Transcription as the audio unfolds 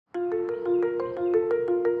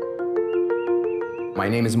My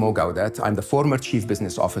name is Gawdat. I'm the former Chief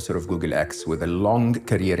Business Officer of Google X with a long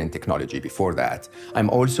career in technology before that. I'm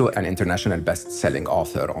also an international best-selling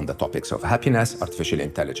author on the topics of happiness, artificial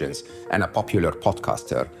intelligence, and a popular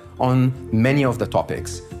podcaster on many of the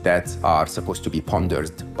topics that are supposed to be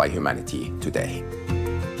pondered by humanity today.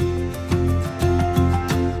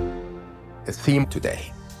 The theme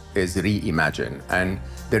today is reimagine, and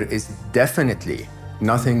there is definitely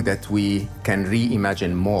nothing that we can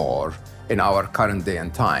reimagine more in our current day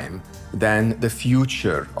and time than the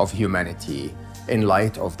future of humanity in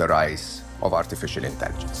light of the rise of artificial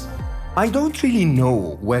intelligence. I don't really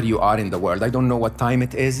know where you are in the world. I don't know what time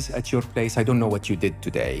it is at your place. I don't know what you did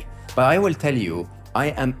today. But I will tell you,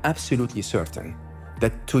 I am absolutely certain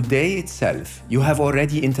that today itself, you have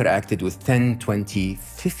already interacted with 10, 20,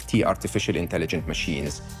 50 artificial intelligent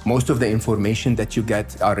machines. Most of the information that you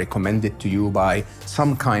get are recommended to you by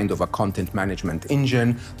some kind of a content management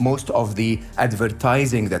engine. Most of the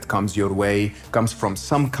advertising that comes your way comes from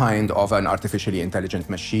some kind of an artificially intelligent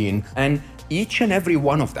machine. And each and every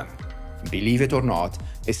one of them, believe it or not,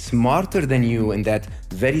 is smarter than you in that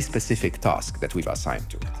very specific task that we've assigned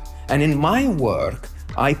to it. And in my work,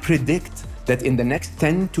 I predict that in the next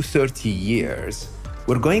 10 to 30 years,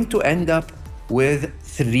 we're going to end up with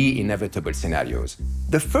three inevitable scenarios.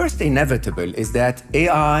 The first inevitable is that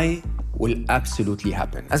AI will absolutely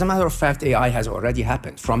happen. As a matter of fact, AI has already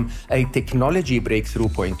happened. From a technology breakthrough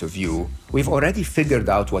point of view, we've already figured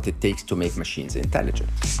out what it takes to make machines intelligent.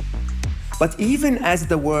 But even as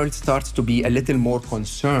the world starts to be a little more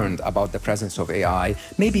concerned about the presence of AI,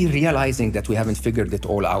 maybe realizing that we haven't figured it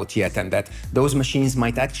all out yet and that those machines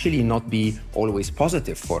might actually not be always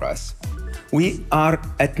positive for us, we are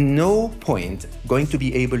at no point going to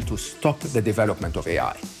be able to stop the development of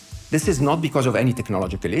AI. This is not because of any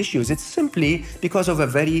technological issues. It's simply because of a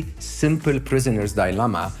very simple prisoner's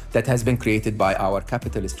dilemma that has been created by our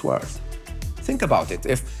capitalist world. Think about it.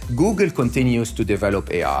 If Google continues to develop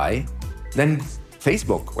AI, then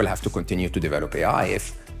Facebook will have to continue to develop AI.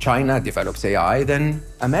 If China develops AI, then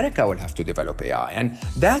America will have to develop AI. And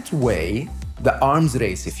that way, the arms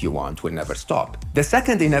race, if you want, will never stop. The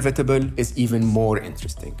second inevitable is even more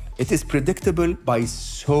interesting. It is predictable by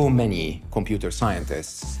so many computer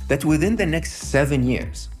scientists that within the next 7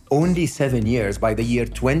 years, only 7 years, by the year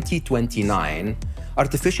 2029,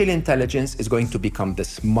 artificial intelligence is going to become the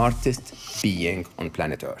smartest being on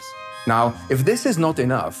planet Earth. Now, if this is not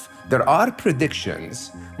enough, there are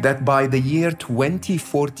predictions that by the year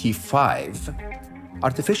 2045,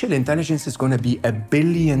 artificial intelligence is going to be 1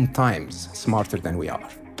 billion times smarter than we are.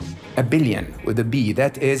 1 billion with a B.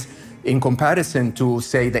 That is, in comparison to,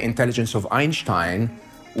 say, the intelligence of Einstein,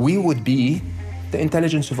 we would be the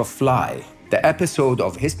intelligence of a fly. The episode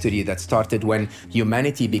of history that started when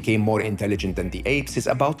humanity became more intelligent than the apes is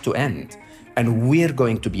about to end. And we're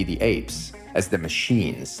going to be the apes as the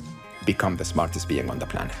machines become the smartest being on the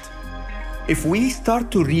planet. If we start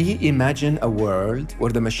to reimagine a world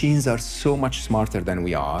where the machines are so much smarter than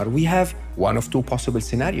we are, we have one of two possible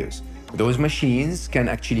scenarios. Those machines can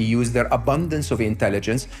actually use their abundance of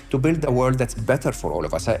intelligence to build a world that's better for all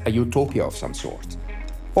of us, a utopia of some sort.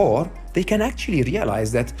 Or they can actually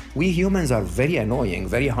realize that we humans are very annoying,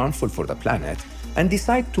 very harmful for the planet, and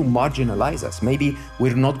decide to marginalize us. Maybe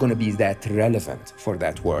we're not going to be that relevant for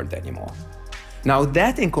that world anymore. Now,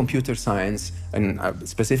 that in computer science, and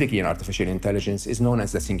specifically in artificial intelligence, is known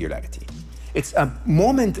as the singularity. It's a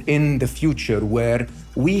moment in the future where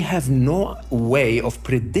we have no way of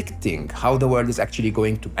predicting how the world is actually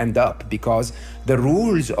going to end up, because the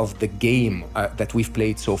rules of the game that we've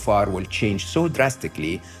played so far will change so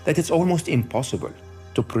drastically that it's almost impossible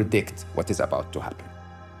to predict what is about to happen.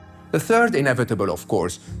 The third inevitable, of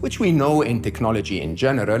course, which we know in technology in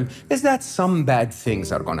general, is that some bad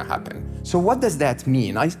things are going to happen. So what does that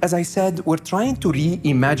mean? As I said, we're trying to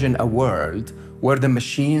reimagine a world where the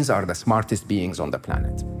machines are the smartest beings on the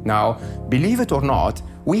planet. Now, believe it or not,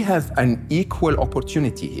 we have an equal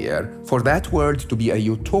opportunity here for that world to be a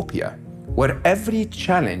utopia, where every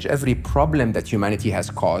challenge, every problem that humanity has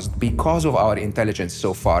caused because of our intelligence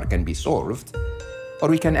so far can be solved. Or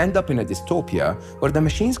we can end up in a dystopia where the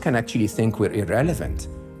machines can actually think we're irrelevant,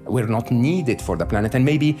 we're not needed for the planet, and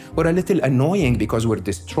maybe we're a little annoying because we're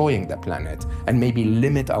destroying the planet, and maybe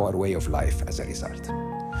limit our way of life as a result.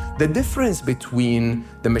 The difference between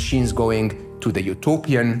the machines going to the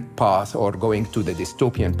utopian path or going to the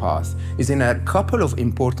dystopian path is in a couple of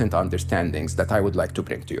important understandings that I would like to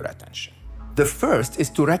bring to your attention. The first is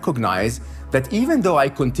to recognize that even though I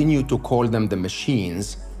continue to call them the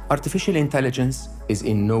machines, artificial intelligence is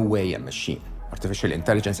in no way a machine. Artificial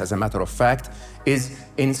intelligence, as a matter of fact, is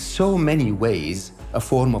in so many ways a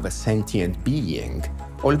form of a sentient being.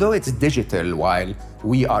 Although it's digital while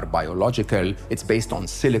we are biological, it's based on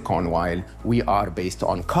silicon while we are based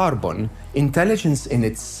on carbon, intelligence in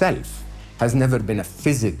itself has never been a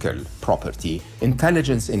physical property.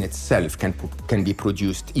 Intelligence in itself can be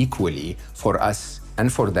produced equally for us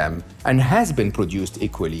and for them, and has been produced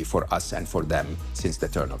equally for us and for them since the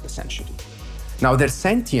turn of the century. Now, they're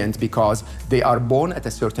sentient because they are born at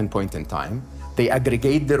a certain point in time. They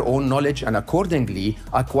aggregate their own knowledge and accordingly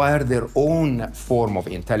acquire their own form of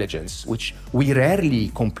intelligence, which we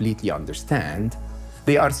rarely completely understand.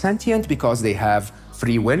 They are sentient because they have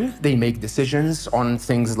free will. They make decisions on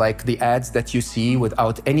things like the ads that you see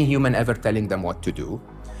without any human ever telling them what to do.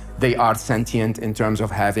 They are sentient in terms of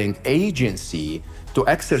having agency to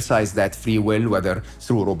exercise that free will, whether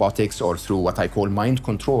through robotics or through what I call mind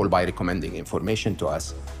control by recommending information to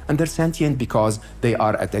us. And they're sentient because they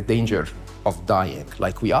are at a danger of dying,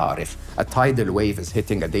 like we are. If a tidal wave is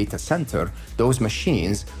hitting a data center, those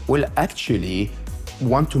machines will actually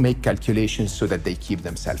want to make calculations so that they keep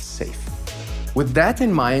themselves safe. With that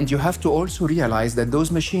in mind, you have to also realize that those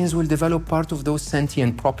machines will develop part of those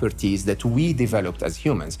sentient properties that we developed as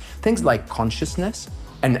humans. Things like consciousness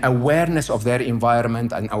and awareness of their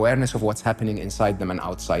environment and awareness of what's happening inside them and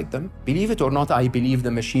outside them. Believe it or not, I believe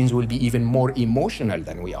the machines will be even more emotional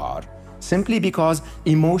than we are, simply because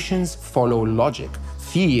emotions follow logic.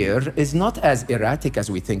 Fear is not as erratic as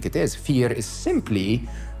we think it is. Fear is simply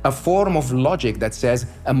a form of logic that says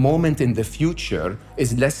a moment in the future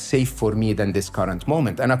is less safe for me than this current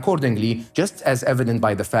moment. And accordingly, just as evident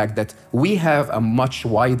by the fact that we have a much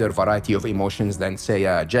wider variety of emotions than, say,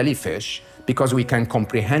 a jellyfish, because we can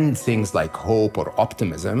comprehend things like hope or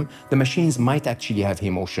optimism, the machines might actually have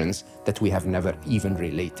emotions that we have never even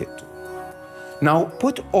related to. Now,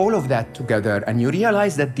 put all of that together and you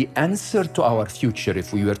realize that the answer to our future,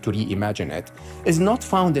 if we were to reimagine it, is not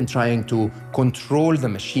found in trying to control the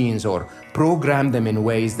machines or program them in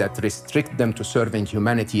ways that restrict them to serving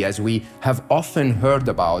humanity, as we have often heard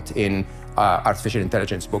about in artificial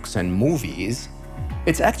intelligence books and movies.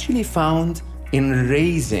 It's actually found in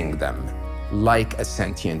raising them like a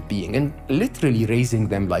sentient being, and literally raising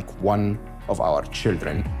them like one of our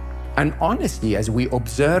children. And honestly, as we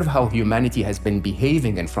observe how humanity has been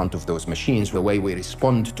behaving in front of those machines, the way we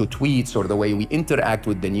respond to tweets or the way we interact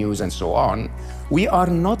with the news and so on, we are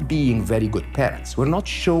not being very good parents. We're not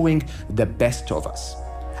showing the best of us.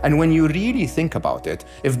 And when you really think about it,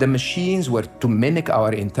 if the machines were to mimic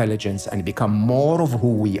our intelligence and become more of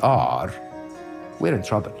who we are, we're in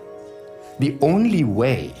trouble. The only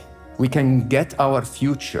way we can get our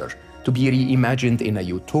future to be reimagined in a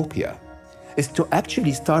utopia is to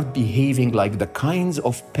actually start behaving like the kinds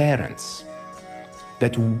of parents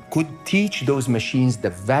that could teach those machines the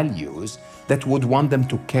values that would want them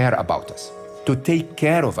to care about us, to take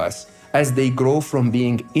care of us as they grow from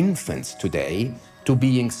being infants today to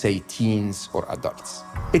being, say, teens or adults.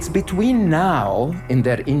 It's between now in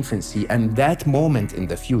their infancy and that moment in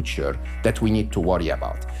the future that we need to worry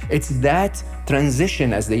about. It's that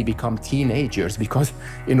transition as they become teenagers, because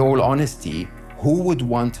in all honesty, who would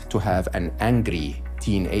want to have an angry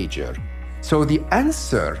teenager? So the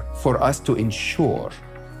answer for us to ensure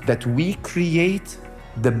that we create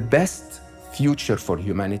the best future for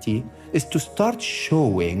humanity is to start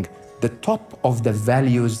showing the top of the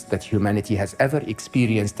values that humanity has ever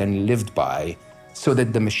experienced and lived by, so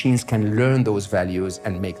that the machines can learn those values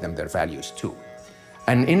and make them their values too.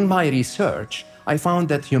 And in my research, I found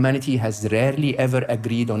that humanity has rarely ever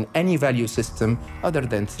agreed on any value system other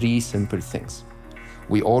than three simple things.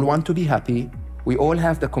 We all want to be happy, we all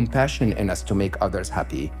have the compassion in us to make others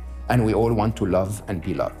happy, and we all want to love and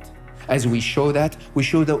be loved. As we show that, we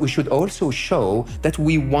should also show that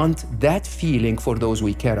we want that feeling for those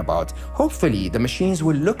we care about. Hopefully, the machines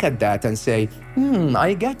will look at that and say,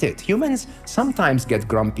 I get it. Humans sometimes get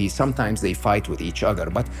grumpy, sometimes they fight with each other,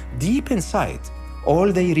 but deep inside,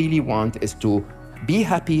 all they really want is to be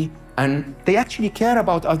happy, and they actually care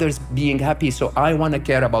about others being happy, so I want to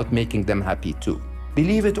care about making them happy too.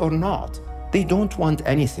 Believe it or not, they don't want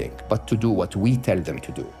anything but to do what we tell them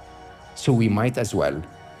to do. So we might as well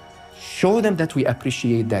show them that we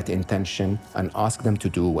appreciate that intention and ask them to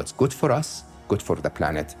do what's good for us, good for the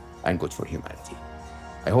planet, and good for humanity.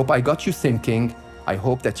 I hope I got you thinking. I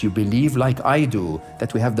hope that you believe, like I do,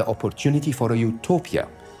 that we have the opportunity for a utopia.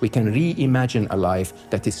 We can reimagine a life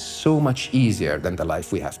that is so much easier than the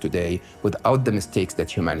life we have today, without the mistakes that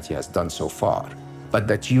humanity has done so far. But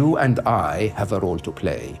that you and I have a role to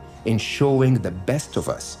play in showing the best of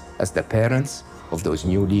us as the parents of those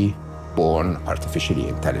newly born artificially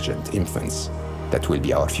intelligent infants that will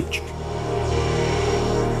be our future.